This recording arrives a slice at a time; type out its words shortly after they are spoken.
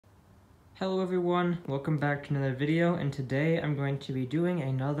Hello everyone, welcome back to another video, and today I'm going to be doing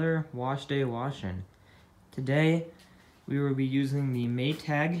another wash day washing. Today we will be using the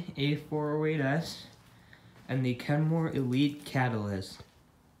Maytag A408S and the Kenmore Elite Catalyst.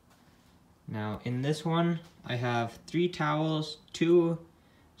 Now in this one I have 3 towels, 2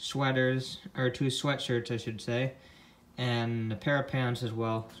 sweaters, or 2 sweatshirts I should say, and a pair of pants as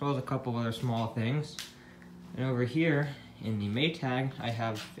well as a couple other small things. And over here in the Maytag, I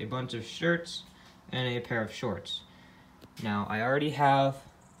have a bunch of shirts and a pair of shorts. Now, I already have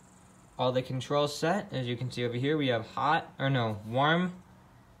all the controls set. As you can see over here, we have warm,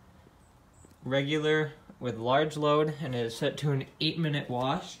 regular with large load, and it is set to an 8-minute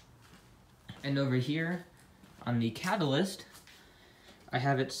wash. And over here on the Catalyst, I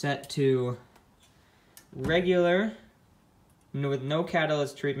have it set to regular with no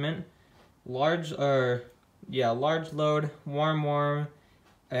catalyst treatment, large load, warm,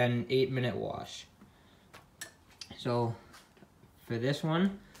 and 8-minute wash. So for this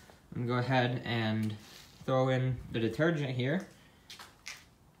one, I'm gonna go ahead and throw in the detergent here,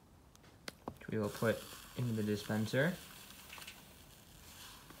 which we will put into the dispenser.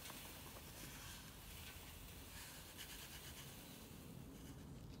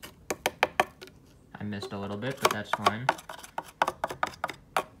 I missed a little bit, but that's fine.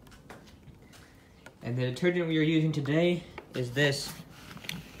 And the detergent we are using today is this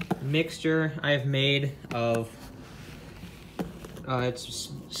mixture I have made of,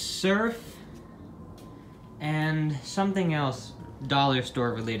 it's Surf and something else dollar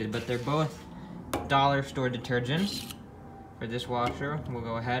store related, but they're both dollar store detergents. For this washer, we'll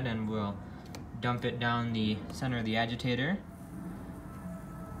go ahead and we'll dump it down the center of the agitator.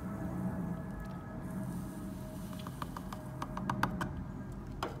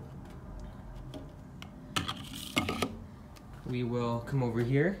 We will come over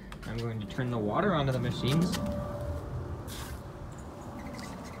here. I'm going to turn the water onto the machines.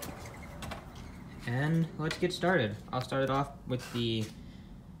 And let's get started. I'll start it off with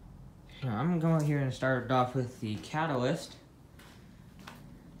I'm going here and start it off with the Catalyst.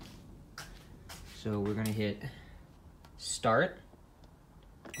 So we're gonna hit start.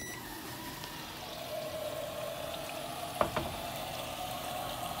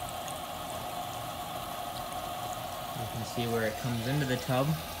 You can see where it comes into the tub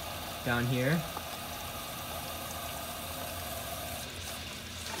down here.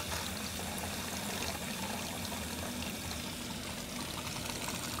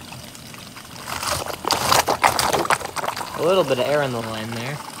 A little bit of air in the line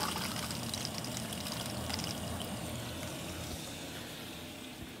there.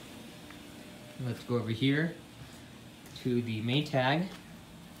 Let's go over here to the Maytag,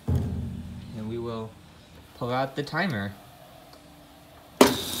 and we will pull out the timer. You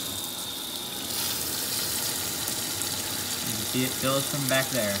can see it goes from back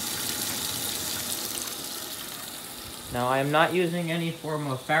there. Now I am not using any form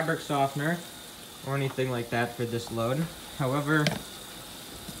of fabric softener or anything like that for this load. However,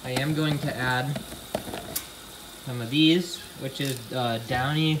 I am going to add some of these, which is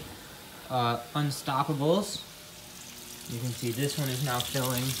Downy Unstoppables. You can see this one is now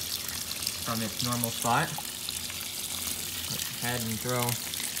filling from its normal spot. Go ahead and throw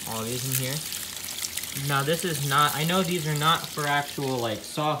all these in here. Now this is not, I know these are not for actual like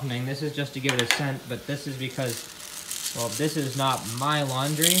softening, this is just to give it a scent, but this is because, well, this is not my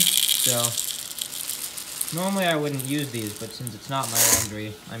laundry, so normally I wouldn't use these, but since it's not my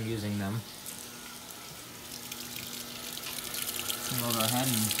laundry, I'm using them. And we'll go ahead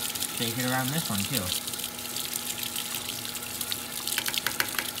and shake it around this one too.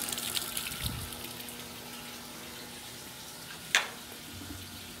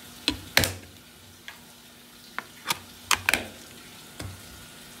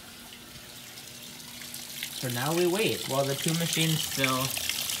 So now we wait while the 2 machines fill,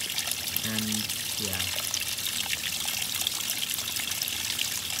 and yeah.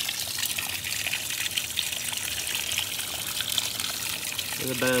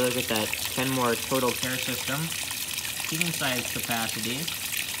 Take a better look at that Kenmore total care system. King size capacity.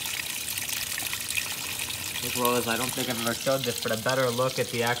 As well as, I don't think I've ever showed this, but a better look at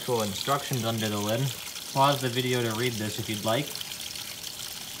the actual instructions under the lid. Pause the video to read this if you'd like.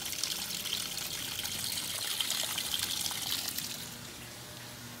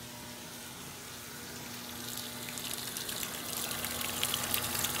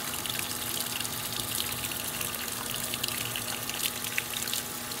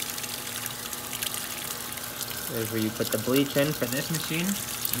 There's where you put the bleach in for this machine,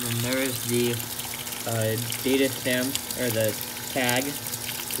 and then there is the data stamp, or the tag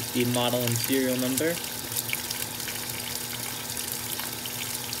with the model and serial number.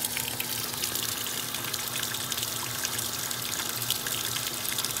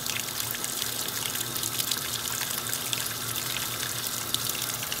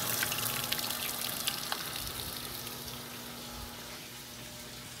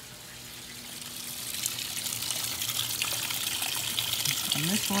 And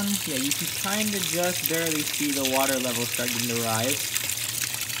this one, yeah, you can kind of just barely see the water level starting to rise.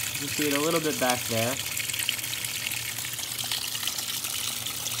 You can see it a little bit back there.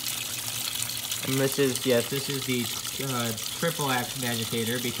 And this is, yes, this is the triple action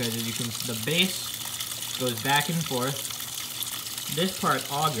agitator, because as you can see, the base goes back and forth. This part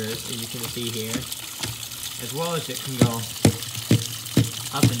augers, as you can see here, as well as it can go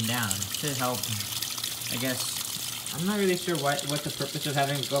up and down to help, I guess. I'm not really sure what the purpose of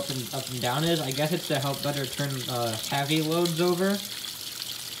having it go up and down is. I guess it's to help better turn heavy loads over. I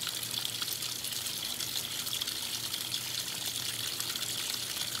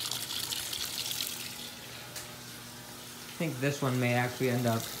think this one may actually end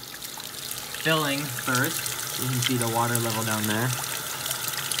up filling first. You can see the water level down there.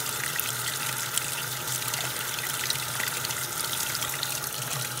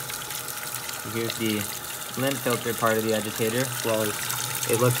 Here's the lint filter part of the agitator, as well as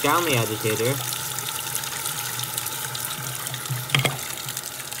it looks down the agitator.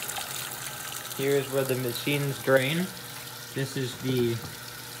 Here's where the machines drain. This is the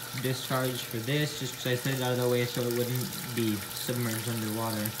discharge for this, just because I set it out of the way so it wouldn't be submerged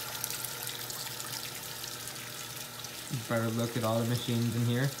underwater. Better look at all the machines in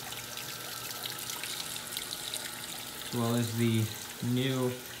here, as well as the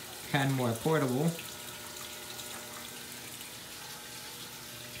new Canmore portable.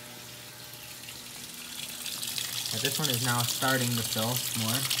 This one is now starting to fill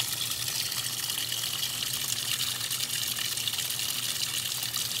more.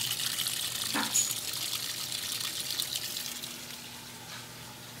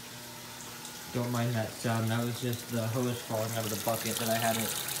 Don't mind that sound, that was just the hose falling out of the bucket that I had it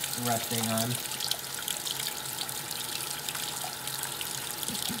resting on.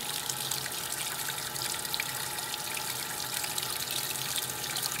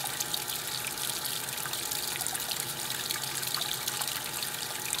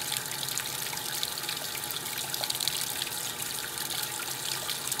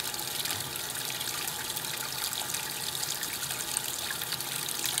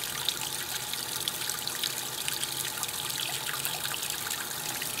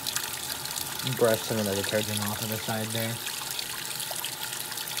 Brush some of the detergent off of the side there.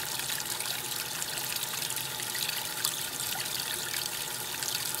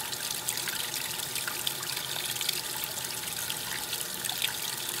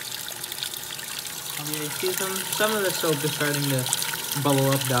 I mean, you see some of the soap is starting to bubble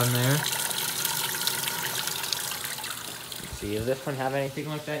up down there. Let's see, does this one have anything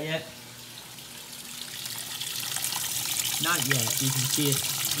like that yet? Not yet. You can see it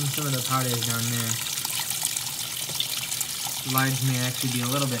in some of the powders down there. Large may actually be a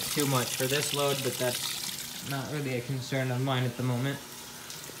little bit too much for this load, but that's not really a concern of mine at the moment.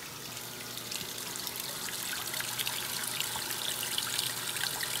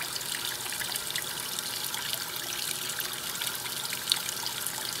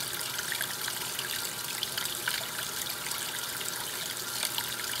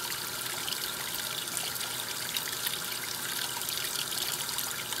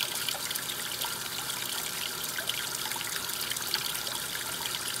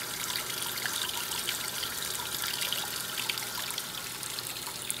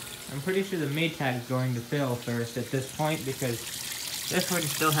 I'm pretty sure the Maytag is going to fill first at this point, because this one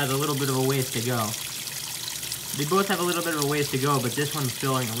still has a little bit of a ways to go. They both have a little bit of a ways to go, but this one's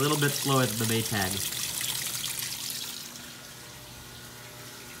filling a little bit slower than the Maytag.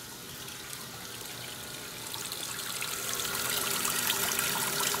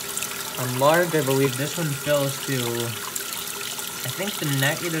 On large, I believe this one fills to, I think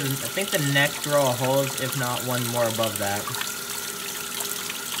the next row of holes, if not one more above that.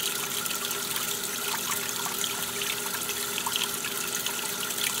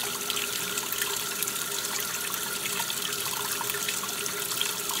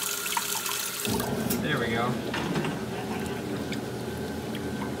 There we go.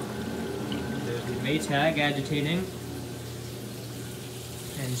 There's the Maytag agitating.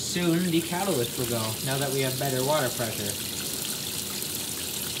 And soon the catalyst will go, now that we have better water pressure.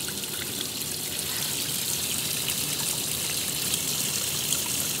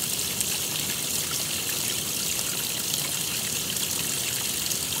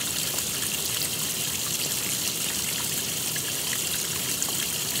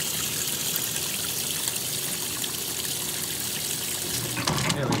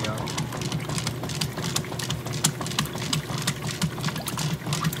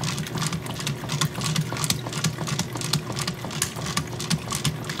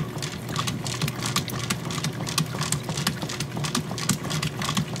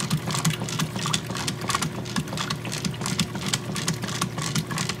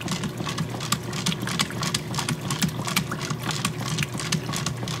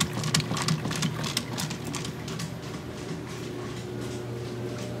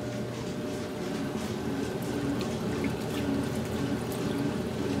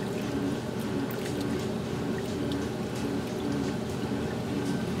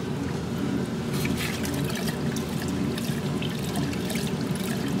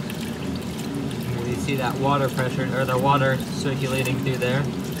 see that water pressure, or the water circulating through there.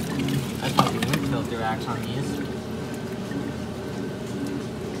 That's how the wind filter acts on these.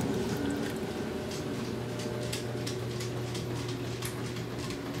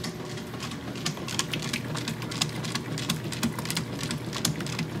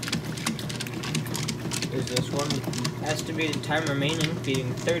 Here's this one. Estimated time remaining,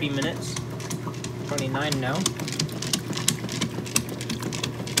 feeding 30 minutes. 29 now.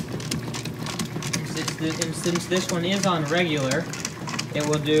 And since this one is on regular, it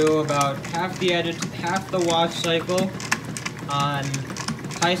will do about half the wash cycle on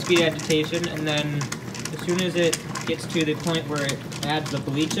high-speed agitation, and then as soon as it gets to the point where it adds the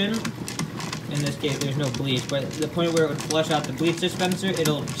bleach in this case there's no bleach, but the point where it would flush out the bleach dispenser,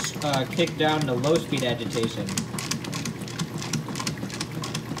 it'll kick down to low-speed agitation.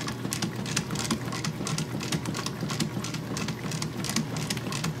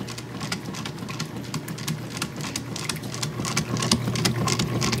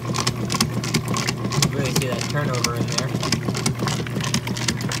 Really see that turnover in there.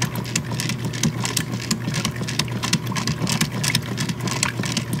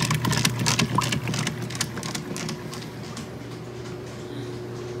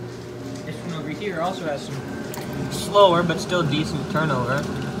 This one over here also has some slower but still decent turnover.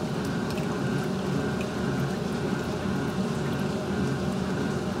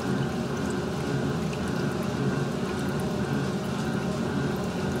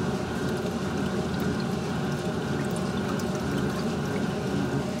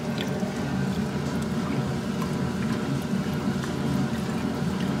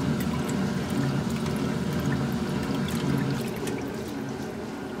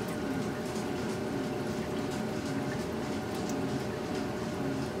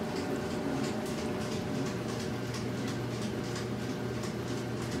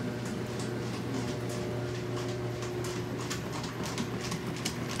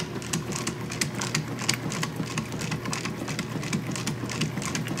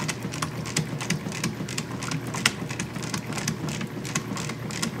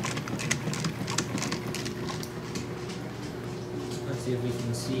 See if we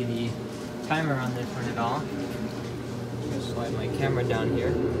can see the timer on this one at all. I'm gonna slide my camera down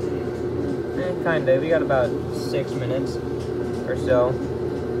here. Kinda. We got about 6 minutes or so.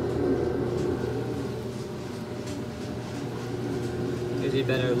 Here's a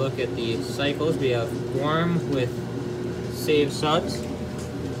better look at the cycles. We have warm with save suds.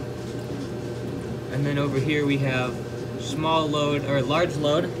 And then over here we have small load or large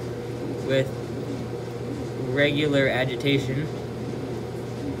load with regular agitation.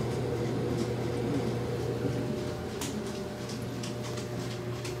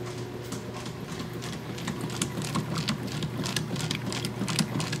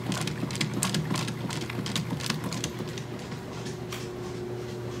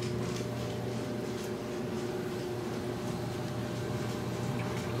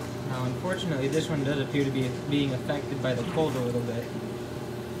 Now, unfortunately, this one does appear to be being affected by the cold a little bit.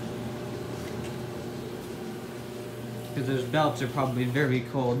 Because those belts are probably very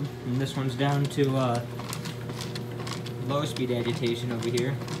cold, and this one's down to low speed agitation over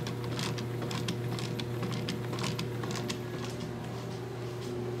here.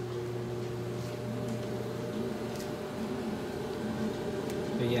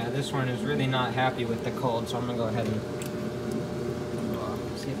 But yeah, this one is really not happy with the cold, so I'm gonna go ahead and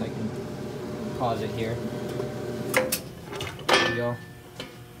see if I can pause it here. There we go.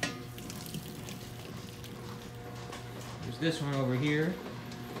 There's this one over here.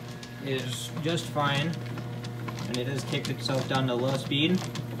 It is just fine, and it has kicked itself down to low speed,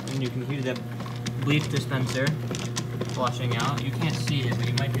 and you can hear the bleach dispenser flushing out. You can't see it, but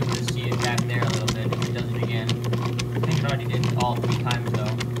you might be able to see it back there a little bit if it does it again. I think it already did it all 3 times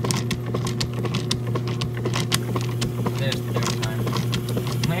though. There's the 3rd time.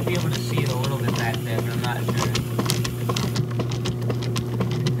 You might be able to see it a little bit back there, but I'm not sure.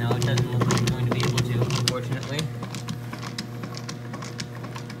 No, it doesn't look like I'm going to be able to, unfortunately.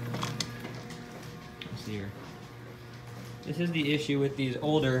 Let's see here. This is the issue with these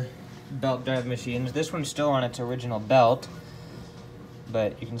older belt drive machines. This one's still on its original belt,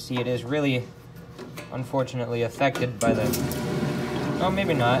 but you can see it is really, unfortunately, affected by the... Oh,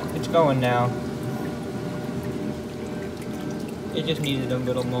 maybe not. It's going now. It just needed a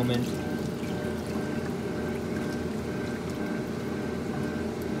little moment.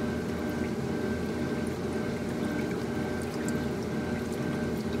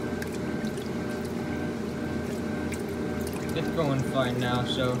 It's going fine now,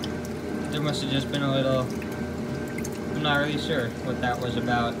 so there must have just been a little... I'm not really sure what that was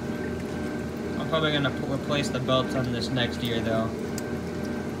about. I'll probably going to replace the belts on this next year, though.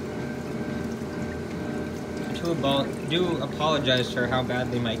 I do apologize for how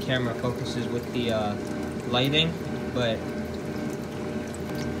badly my camera focuses with the lighting, but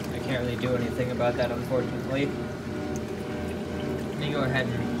I can't really do anything about that, unfortunately. Let me go ahead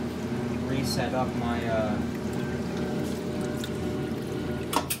and reset up my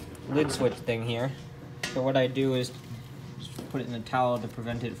lid switch thing here. So what I do is just put it in a towel to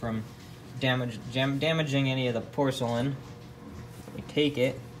prevent it from damaging any of the porcelain. You take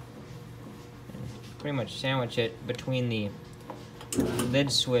it, pretty much sandwich it between the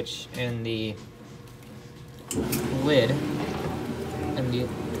lid switch and the lid, and the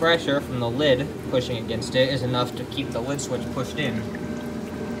pressure from the lid pushing against it is enough to keep the lid switch pushed in.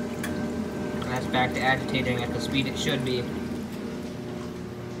 And that's back to agitating at the speed it should be.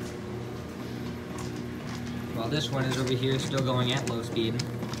 While this one is over here still going at low speed.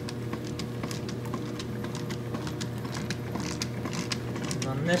 And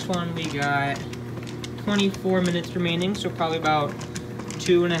on this one we got 24 minutes remaining, so probably about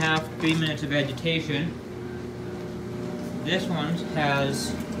 2.5, 3 minutes of agitation. This one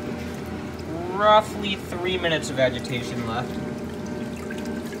has roughly 3 minutes of agitation left.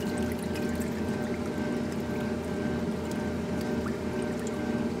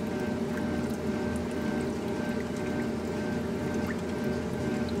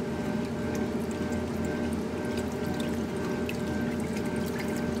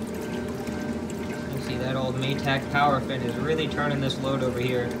 That old Maytag power fin is really turning this load over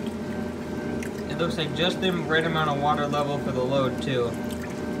here. It looks like just the right amount of water level for the load too.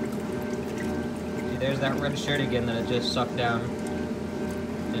 See, there's that red shirt again that it just sucked down.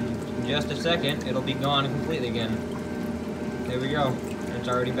 And in just a second, it'll be gone completely again. There we go. And it's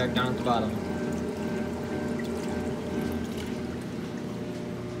already back down at the bottom.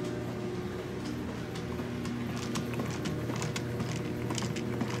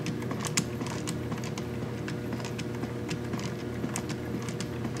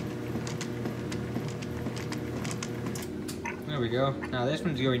 There we go. Now this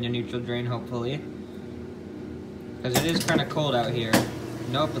one's going to neutral drain, hopefully. Because it is kind of cold out here.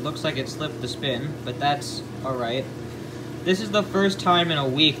 Nope, it looks like it slipped the spin, but that's alright. This is the first time in a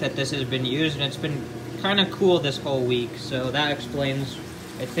week that this has been used, and it's been kind of cool this whole week, so that explains,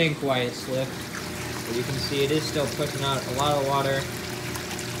 I think, why it slipped. But you can see it is still pushing out a lot of water,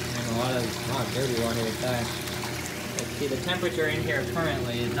 and a lot of dirty water at that. But see, the temperature in here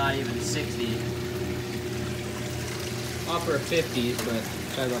currently is not even 60. Upper 50s, but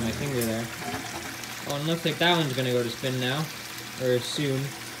sorry about my finger there. Oh, and looks like that one's gonna go to spin now, or soon.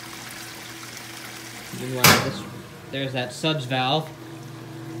 Meanwhile, there's that subs valve.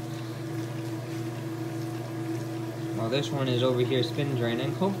 Well, this one is over here spin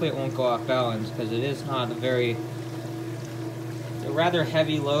draining. Hopefully it won't go off balance, because it is not a rather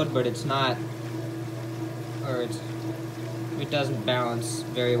heavy load, but it's not, or it doesn't balance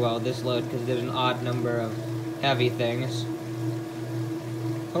very well, this load, because there's an odd number of heavy things.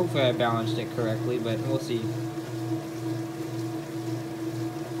 Hopefully I balanced it correctly, but we'll see.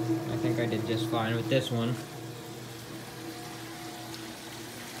 I think I did just fine with this one.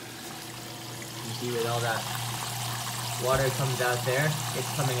 You see that all that water comes out there?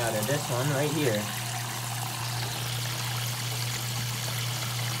 It's coming out of this one right here.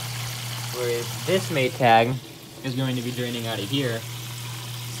 Whereas this Maytag is going to be draining out of here,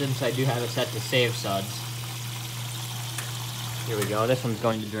 since I do have it set to save suds. Here we go, this one's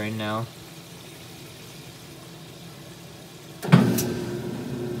going to drain now.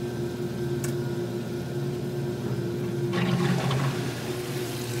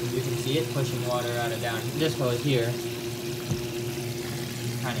 You can see it pushing water out of down this hose here.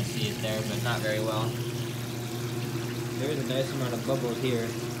 You kind of see it there, but not very well. There's a nice amount of bubbles here.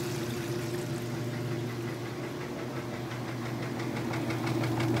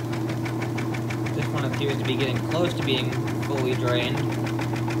 This one appears to be getting close to being fully drained.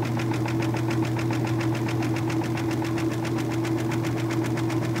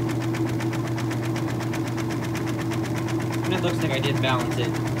 And it looks like I did balance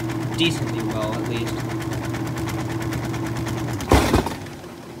it decently well, at least.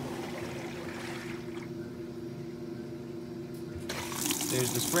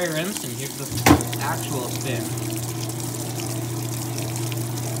 There's the spray rinse, and here's the actual spin.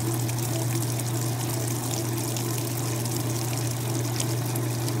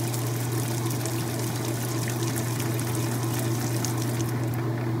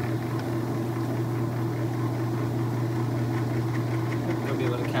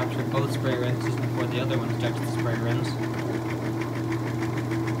 Capture both spray rinses before the other one starts to spray rinse.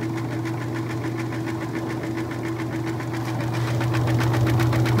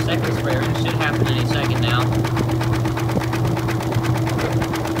 second spray rinse should happen any second now.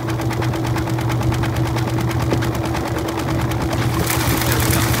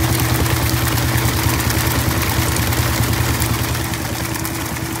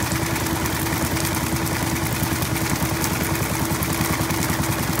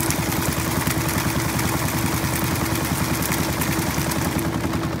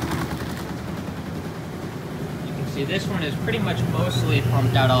 See, this one is pretty much mostly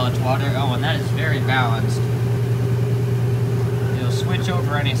pumped out all its water. Oh, and that is very balanced. It'll switch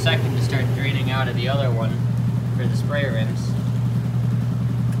over any second to start draining out of the other one for the spray rinse.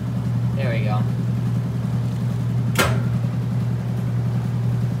 There we go.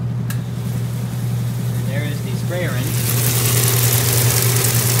 And there is the spray rinse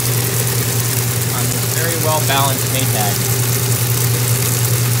on this very well balanced Maytag.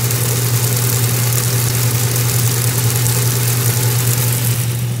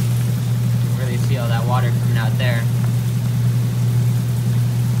 All that water coming out there.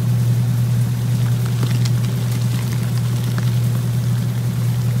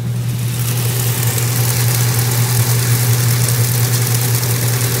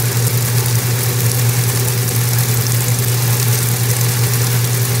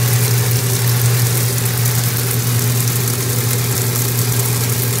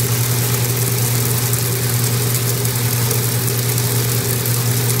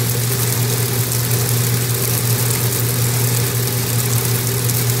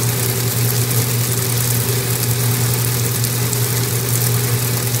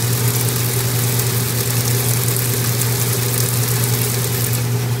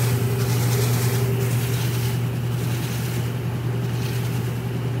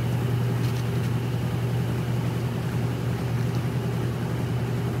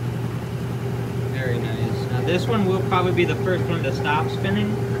 Very nice. Now this one will probably be the first one to stop spinning.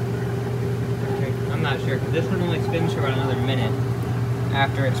 I'm not sure, because this one only spins for about another minute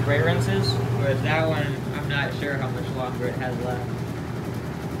after it spray rinses, whereas that one, I'm not sure how much longer it has left.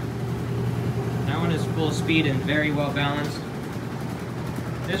 That one is full speed and very well balanced.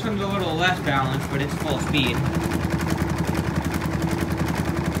 This one's a little less balanced, but it's full speed.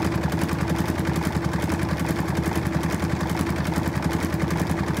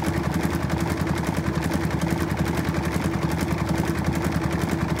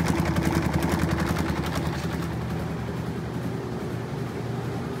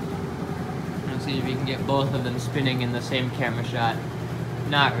 See if you can get both of them spinning in the same camera shot.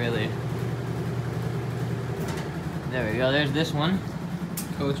 Not really. There we go, there's this one.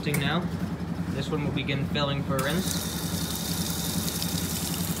 Coasting now. This one will begin filling for rinse.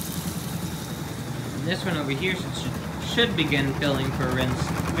 And this one over here should begin filling for rinse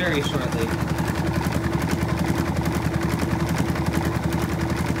very shortly.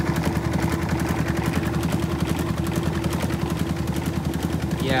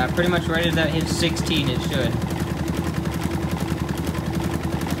 Yeah, pretty much right as that hits 16, it should.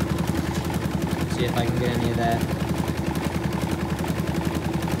 Let's see if I can get any of that.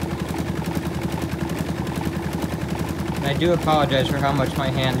 And I do apologize for how much my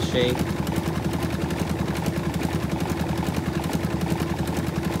hands shake.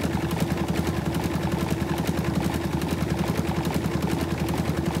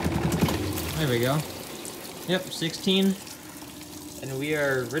 There we go. Yep, 16. And we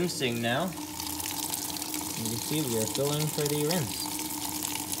are rinsing now. And you see we are filling for the rinse.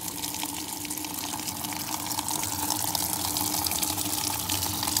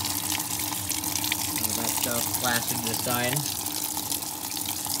 All that stuff splashed to the side.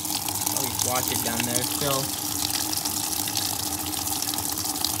 Always wash it down there still.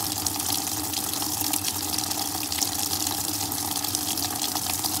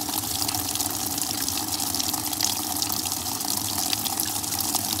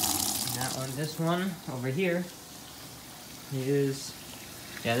 This one over here is,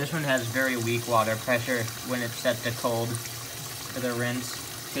 yeah, this one has very weak water pressure when it's set to cold for the rinse,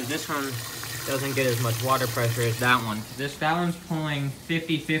 because this one doesn't get as much water pressure as that one. That one's pulling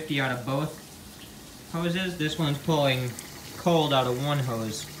 50-50 out of both hoses. This one's pulling cold out of one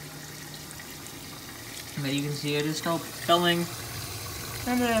hose. But you can see it is still filling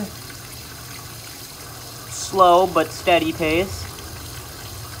kind of slow but steady pace.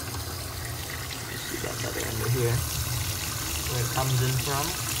 That other end of here, where it comes in from.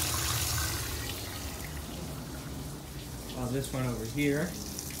 While this one over here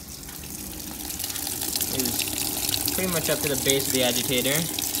is pretty much up to the base of the agitator.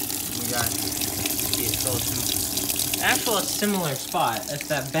 We got, see, it goes from actually a similar spot. That's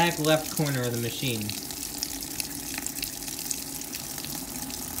that back left corner of the machine.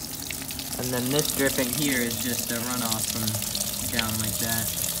 And then this dripping here is just a runoff from down like that.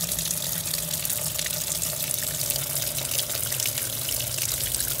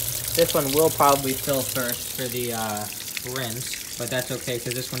 This one will probably fill first for the rinse, but that's okay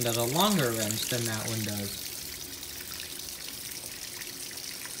because this one does a longer rinse than that one does.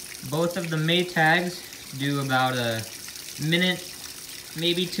 Both of the Maytags do about a minute,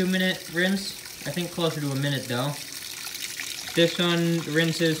 maybe 2-minute rinse. I think closer to a minute though. This one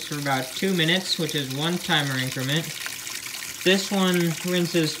rinses for about 2 minutes, which is 1 timer increment. This one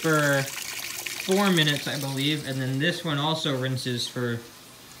rinses for 4 minutes, I believe, and then this one also rinses for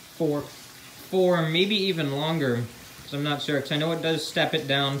four, maybe even longer, because I'm not sure, because I know it does step it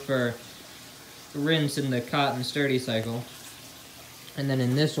down for rinse in the cotton sturdy cycle. And then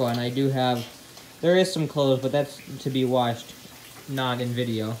in this one, I do have, there is some clothes, but that's to be washed, not in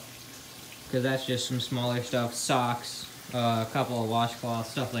video, because that's just some smaller stuff, socks, a couple of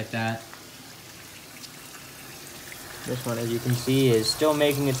washcloths, stuff like that. This one, as you can see, is still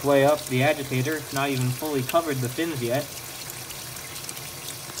making its way up the agitator. It's not even fully covered the fins yet.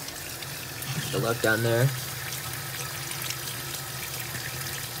 Just a look down there.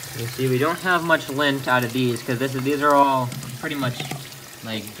 You see, we don't have much lint out of these, because these are all pretty much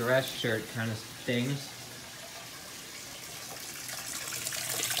like dress shirt kind of things.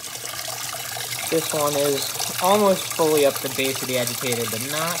 This one is almost fully up the base of the agitator, but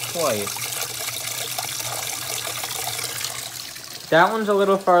not quite. That one's a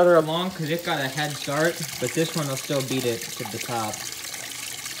little farther along because it got a head start, but this one will still beat it to the top.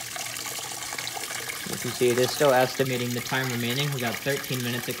 You can see it is still estimating the time remaining. We got 13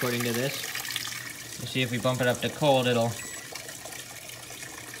 minutes according to this. You see, if we bump it up to cold, it'll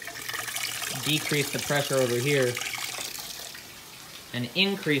decrease the pressure over here and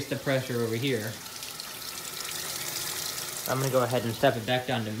increase the pressure over here. I'm going to go ahead and step it back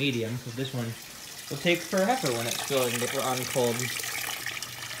down to medium, because this one will take forever when it's going on cold.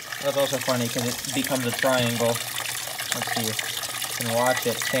 That's also funny, because it becomes a triangle. Let's see, you can watch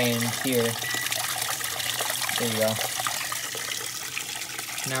it change here. There you go.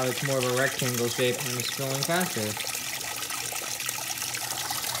 Now it's more of a rectangle shape, and it's filling faster.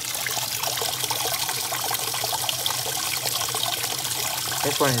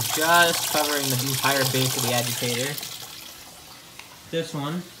 This one is just covering the entire base of the agitator. This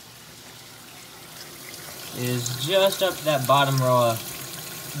one is just up that bottom row,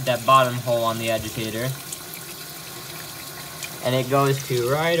 that bottom hole on the agitator. And it goes to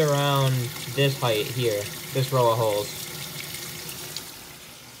right around this height here, this row of holes.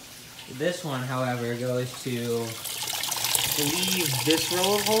 This one, however, goes to, I believe, this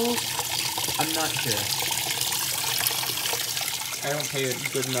row of holes? I'm not sure. I don't pay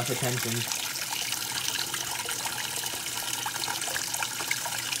good enough attention.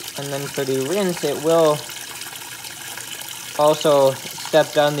 And then for the rinse, it will also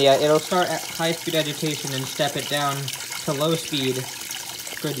step down it'll start at high-speed agitation and step it down to low speed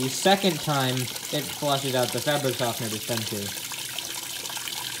for the second time it flushes out the fabric softener dispenser.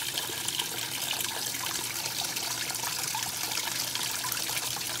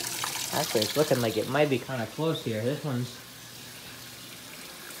 Actually, it's looking like it might be kind of close here. This one's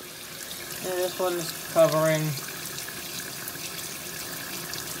covering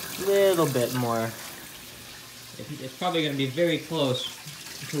a little bit more. It's probably going to be very close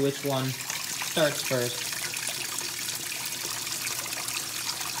to which one starts first.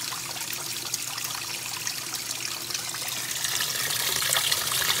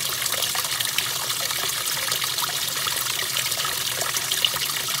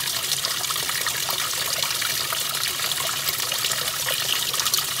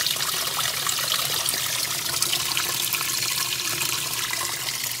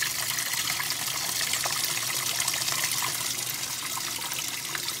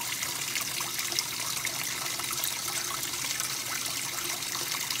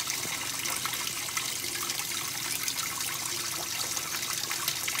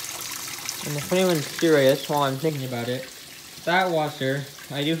 And if anyone's curious, while I'm thinking about it, that washer,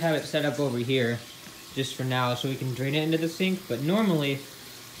 I do have it set up over here, just for now, so we can drain it into the sink, but normally,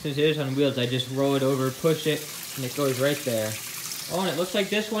 since it is on wheels, I just roll it over, push it, and it goes right there. Oh, and it looks like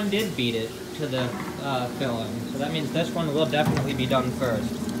this one did beat it to the filling, so that means this one will definitely be done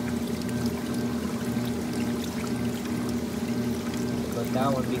first. But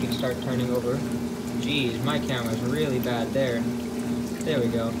that one we can start turning over. Jeez, my camera's really bad there. There we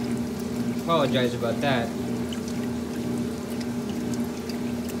go. Apologize about that.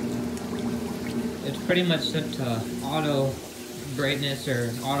 It's pretty much set to auto brightness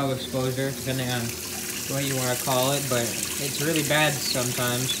or auto exposure, depending on what you want to call it, but it's really bad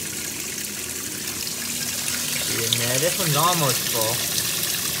sometimes. in there. This one's almost full.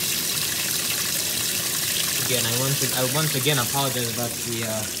 Again, I once again apologize about the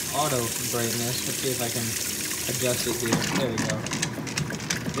auto brightness. Let's see if I can adjust it here. There we go.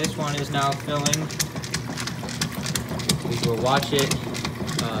 This one is now filling. We will watch it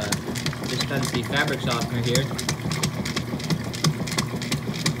dispense the fabric softener here.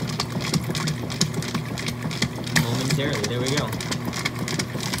 Momentarily, there we go.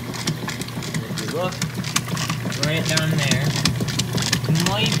 And if you look right down there, you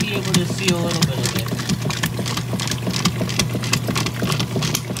might be able to see a little bit of it.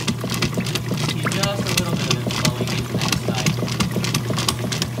 See just a little bit of it flowing into that side.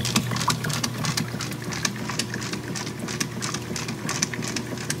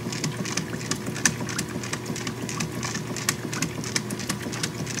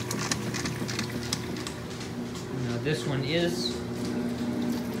 This one is,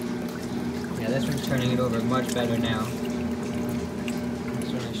 this one's turning it over much better now. So I'm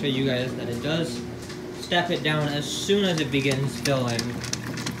going to show you guys that it does step it down as soon as it begins filling,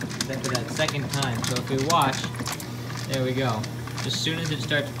 except for that second time. So if we watch, there we go. As soon as it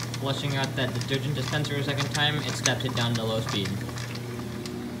starts flushing out that detergent dispenser a second time, it steps it down to low speed.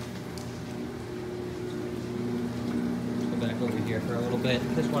 Let's go back over here for a little bit.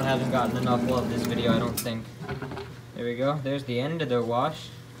 This one hasn't gotten enough love this video, I don't think. There we go. There's the end of their wash.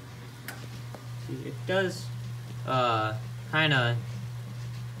 It does kind of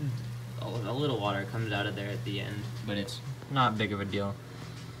a little water comes out of there at the end, but it's not big of a deal.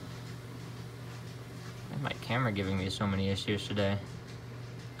 Why is my camera giving me so many issues today?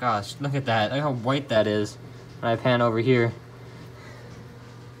 Gosh, look at that. Look how white that is when I pan over here.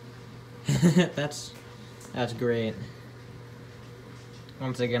 That's great.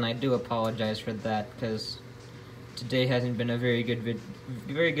 Once again, I do apologize for that because today hasn't been a very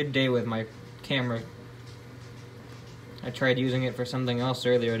good day with my camera. I tried using it for something else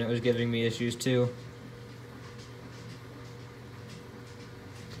earlier and it was giving me issues too.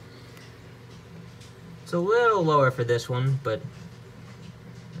 It's a little lower for this one, but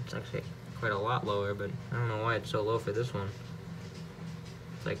it's actually quite a lot lower, but I don't know why it's so low for this one.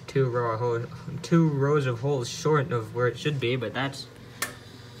 It's like two rows of holes short of where it should be, but that's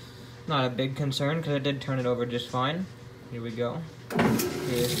not a big concern because I did turn it over just fine. Here we go.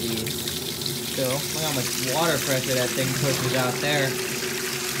 Here's the fill. Look how much water pressure that thing pushes out there.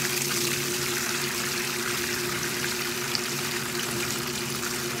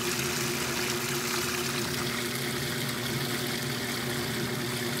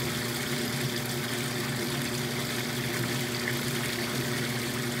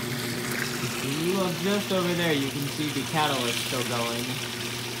 If you look just over there, you can see the catalyst still going.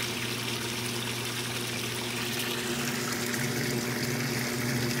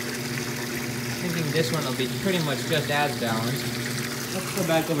 This one will be pretty much just as balanced. Let's go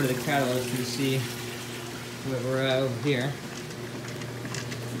back over to the catalyst and see what we're at over here.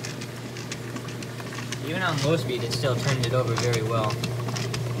 Even on low speed, it still turned it over very well.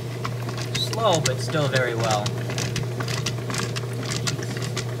 Slow, but still very well.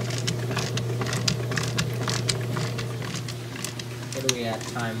 What are we at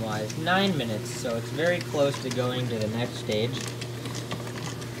time-wise? 9 minutes, so it's very close to going to the next stage.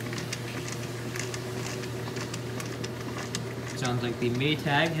 Sounds like the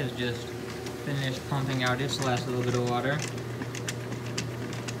Maytag has just finished pumping out its last little bit of water.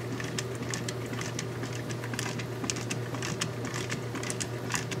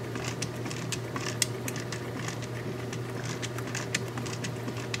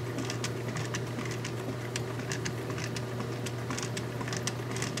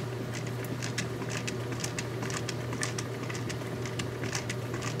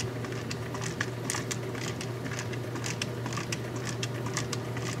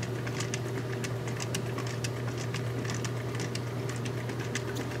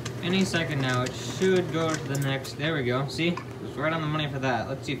 Any second now, it should go to the next. There we go. See? It's right on the money for that.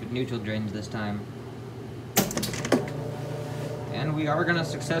 Let's see if it neutral drains this time. And we are going to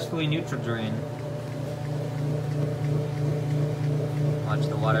successfully neutral drain. Watch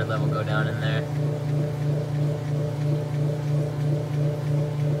the water level go down in there.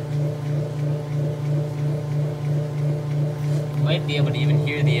 Might be able to even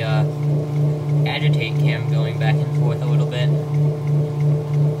hear the agitate cam going back and forth a little bit.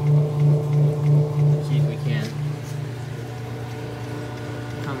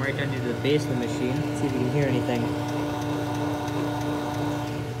 Right down to the base of the machine. See if you can hear anything.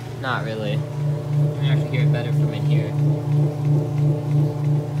 Not really. You can actually hear it better from in here.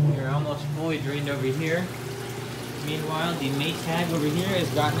 You're almost fully drained over here. Meanwhile, the Maytag over here has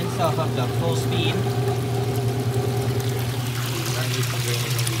gotten itself up to full speed.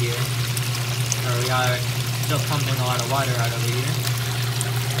 we are still pumping a lot of water out over here.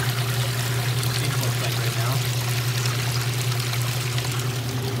 Seems what it's like right now.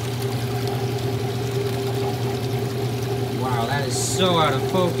 Wow, that is so out of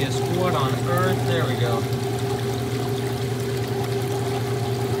focus. What on earth? There we go.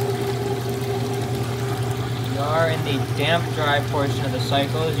 We are in the damp dry portion of the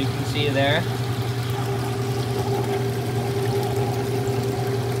cycle, as you can see there.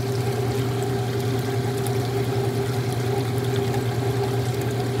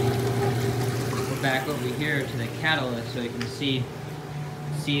 Back over here to the catalyst so you can see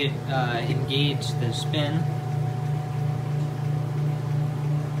it engage the spin.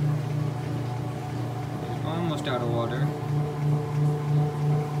 Almost out of water.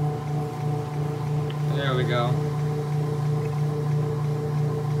 There we go.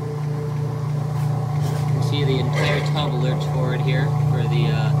 You can see the entire tub lurch forward here for the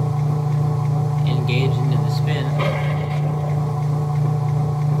engage into the spin.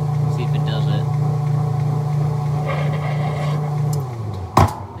 See if it does it.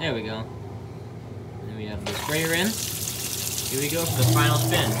 There we go. Then we have the sprayer in. Here we go for the final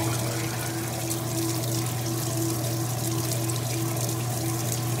spin.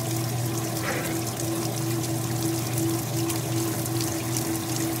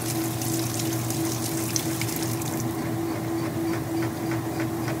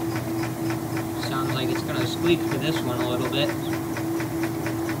 Sounds like it's gonna squeak for this one a little bit.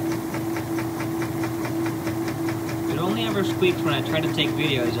 It only ever squeaks when I try to take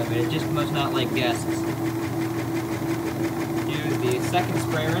videos of it. It just must not like guests. Here's the second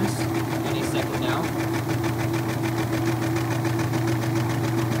spray rinse. Any second now.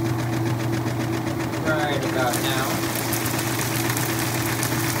 Right about now.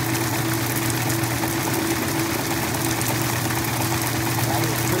 That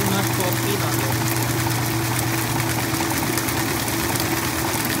is pretty much full speed on this.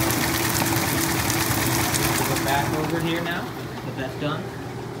 Back over here now, that that's done.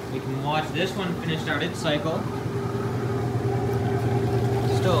 We can watch this one finish out its cycle.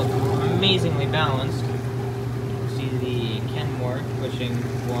 Still amazingly balanced. See the Kenmore pushing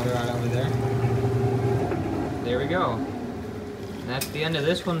water out over there. There we go. And that's the end of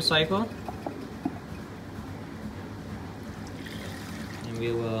this one's cycle. And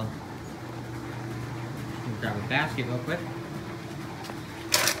we will grab a basket real quick.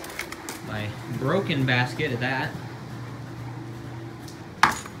 My broken basket at that.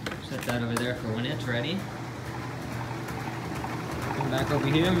 Set that over there for when it's ready. Come back over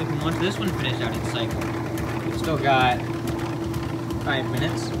here and we can watch this one finish out its cycle. We've still got 5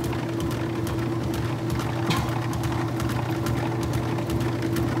 minutes.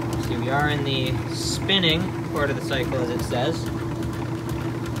 See, we are in the spinning part of the cycle, as it says.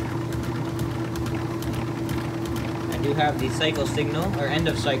 I do have the cycle signal, or end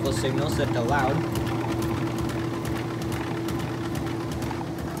of cycle signal, set to loud.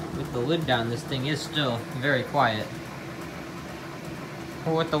 With the lid down, this thing is still very quiet.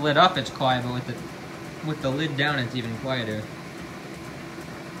 Or with the lid up, it's quiet, but with the lid down, it's even quieter.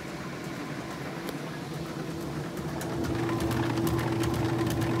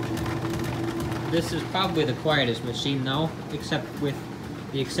 This is probably the quietest machine, though, except with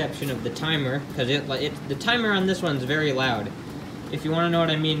the exception of the timer, because the timer on this one's very loud. If you want to know what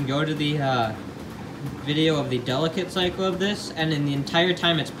I mean, go to the video of the delicate cycle of this, and in the entire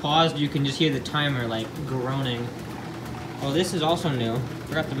time it's paused, you can just hear the timer like groaning. Oh, this is also new.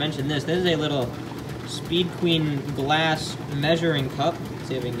 Forgot to mention this. This is a little Speed Queen glass measuring cup. Let's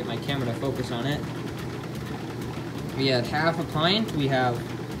see if I can get my camera to focus on it. We have half a pint. We have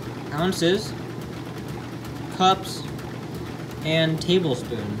ounces, cups, and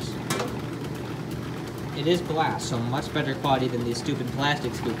tablespoons. It is glass, so much better quality than these stupid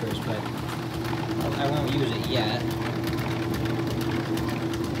plastic scoopers, but I won't use it yet.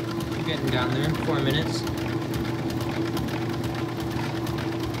 We're getting down there in 4 minutes.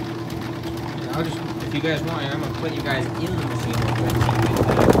 And I'll just, if you guys want, I'm gonna put you guys in the machine real quick.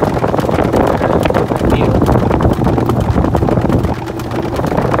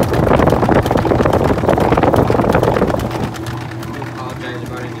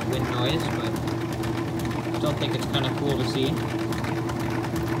 I think it's kind of cool to see.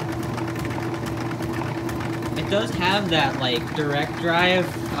 It does have that like direct drive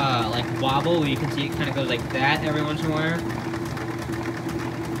like wobble where you can see it kind of goes like that every once in a while.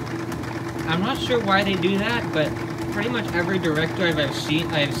 I'm not sure why they do that, but pretty much every direct drive I've seen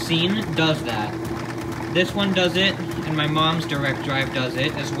does that. This one does it, and my mom's direct drive does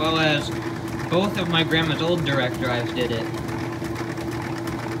it, as well as both of my grandma's old direct drives did it.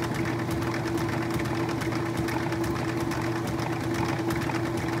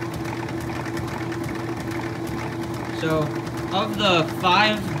 So, of the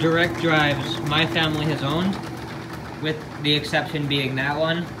 5 direct drives my family has owned, with the exception being that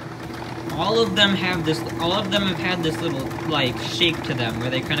one, all of them have had this little, like, shake to them, where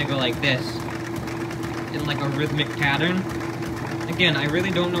they kind of go like this, in like a rhythmic pattern. Again, I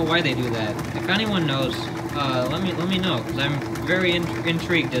really don't know why they do that. If anyone knows, let me know, because I'm very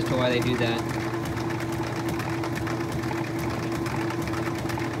intrigued as to why they do that.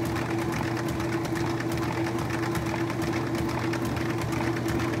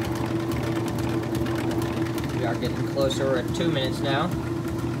 We are getting closer. We're at 2 minutes now.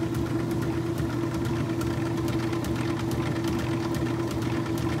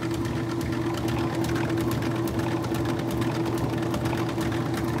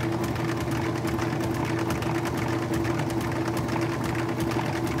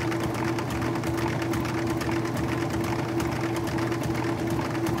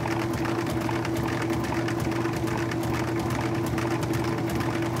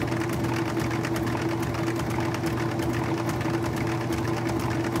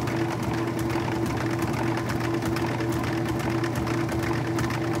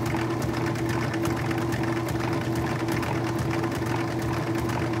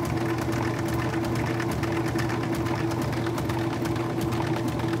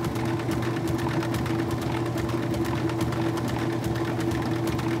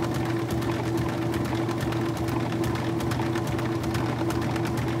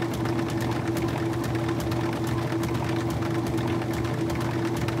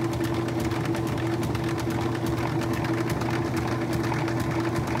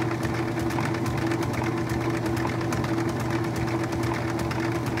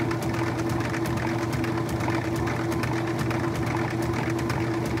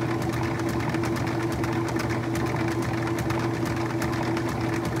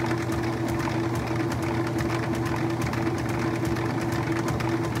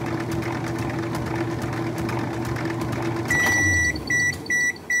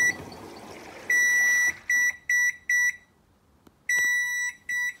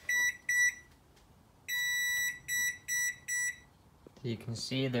 You can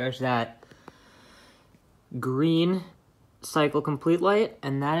see there's that green cycle complete light,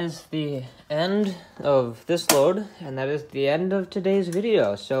 and that is the end of this load, and that is the end of today's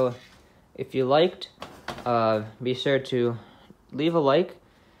video. So if you liked, be sure to leave a like,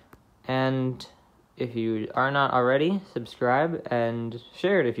 and if you are not already, subscribe and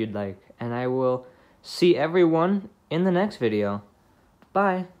share it if you'd like. And I will see everyone in the next video.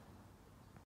 Bye.